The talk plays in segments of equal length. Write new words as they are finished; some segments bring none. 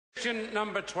Question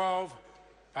number 12,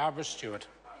 Barbara Stewart.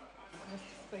 Mr.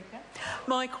 Speaker.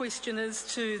 My question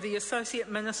is to the Associate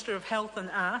Minister of Health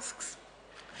and asks,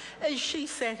 is she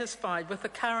satisfied with the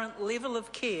current level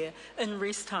of care in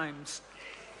rest homes?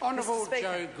 Honourable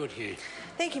Joe Goodhue.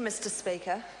 Thank you, Mr.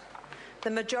 Speaker.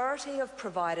 The majority of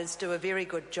providers do a very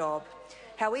good job.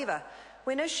 However,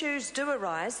 when issues do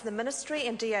arise, the Ministry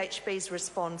and DHBs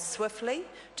respond swiftly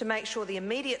to make sure the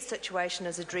immediate situation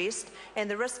is addressed and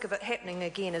the risk of it happening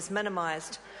again is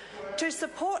minimised. To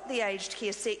support the aged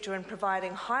care sector in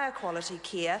providing higher quality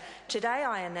care, today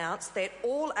I announce that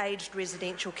all aged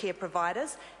residential care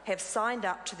providers have signed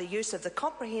up to the use of the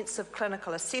comprehensive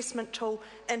clinical assessment tool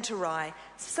Interai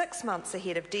 6 months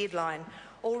ahead of deadline.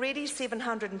 Already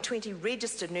 720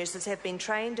 registered nurses have been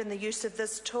trained in the use of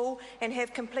this tool and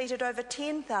have completed over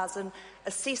 10,000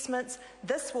 assessments.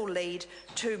 This will lead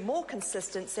to more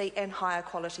consistency and higher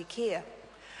quality care.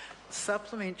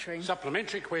 Supplementary.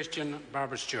 Supplementary question,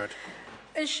 Barbara Stewart.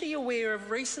 Is she aware of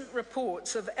recent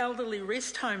reports of elderly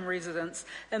rest home residents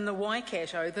in the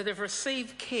Waikato that have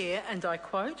received care, and I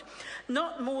quote,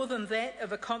 not more than that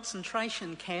of a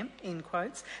concentration camp, end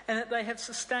quotes, and that they have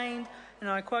sustained, and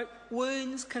I quote,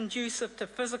 wounds conducive to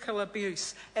physical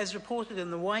abuse, as reported in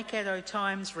the Waikato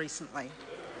Times recently?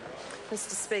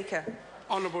 Mr. Speaker.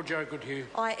 Honourable Joe Goodhue.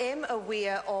 I am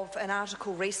aware of an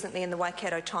article recently in the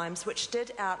Waikato Times which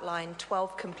did outline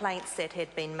 12 complaints that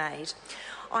had been made.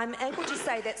 I'm able to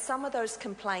say that some of those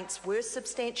complaints were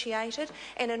substantiated,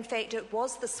 and in fact it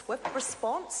was the swift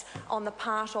response on the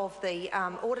part of the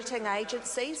auditing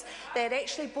agencies that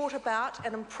actually brought about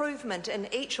an improvement in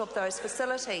each of those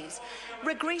facilities.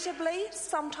 Regrettably,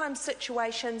 sometimes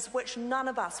situations which none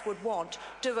of us would want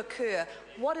do occur.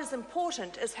 What is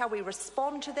important is how we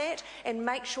respond to that and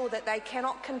make sure that they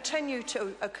cannot continue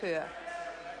to occur.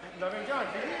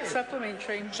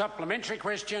 Supplementary. Supplementary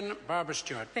question, Barbara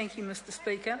Stewart. Thank you, Mr.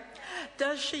 Speaker.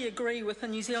 Does she agree with the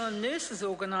New Zealand Nurses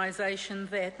Organisation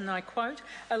that, and I quote,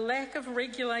 a lack of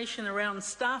regulation around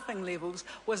staffing levels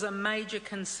was a major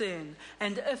concern?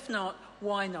 And if not,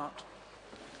 why not?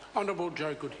 Honourable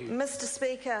Joe Goodhue. Mr.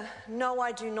 Speaker, no,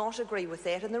 I do not agree with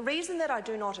that. And the reason that I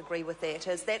do not agree with that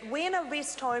is that when a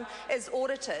rest home is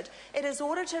audited, it is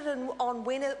audited on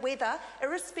whether,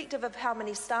 irrespective of how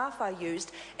many staff are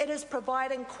used, it is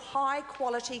providing high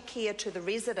quality care to the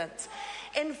residents.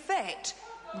 In fact,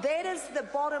 that is the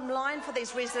bottom line for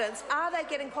these residents. Are they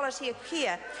getting quality of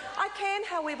care? I can,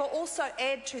 however, also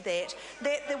add to that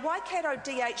the Waikato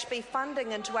DHB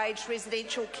funding into aged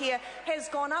residential care has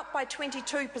gone up by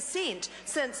 22%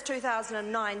 since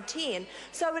 2009-10.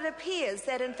 So it appears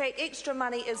that, in fact, extra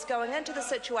money is going into the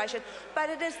situation, but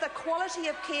it is the quality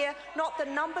of care, not the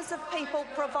numbers of people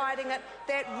providing it,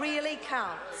 that really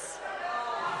counts.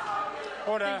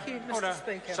 Order. Thank you, Mr. Order.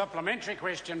 Speaker. Supplementary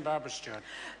question, Barbara Stewart.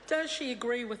 Does she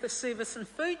agree with the Service and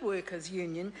Food Workers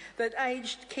Union that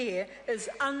aged care is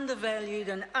undervalued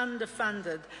and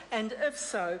underfunded? And if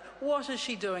so, what is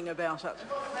she doing about it?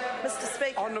 Mr.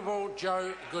 Speaker. Honourable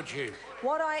Joe Goodhue.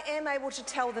 What I am able to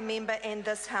tell the member and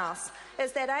this House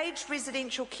is that aged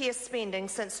residential care spending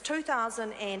since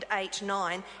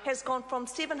 2008-9 has gone from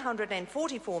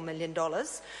 $744 million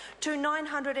to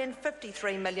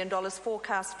 $953 million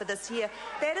forecast for this year.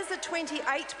 That is a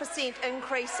 28%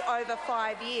 increase over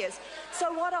 5 years.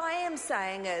 So what I am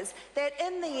saying is that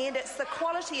in the end it's the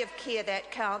quality of care that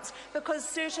counts, because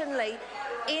certainly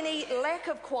any lack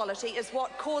of quality is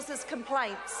what causes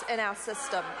complaints in our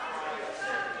system.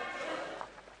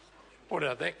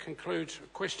 Order. That concludes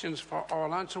questions for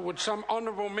oral answer. Would some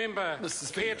honourable member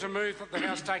care to move that the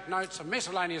House take notes of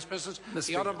miscellaneous business?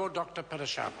 The Honourable Dr. Peter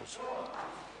Sharples.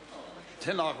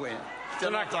 Tēnā koe.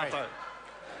 Tēnā koe.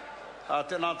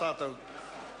 Tēnā tātou.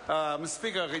 Mr.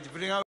 Speaker,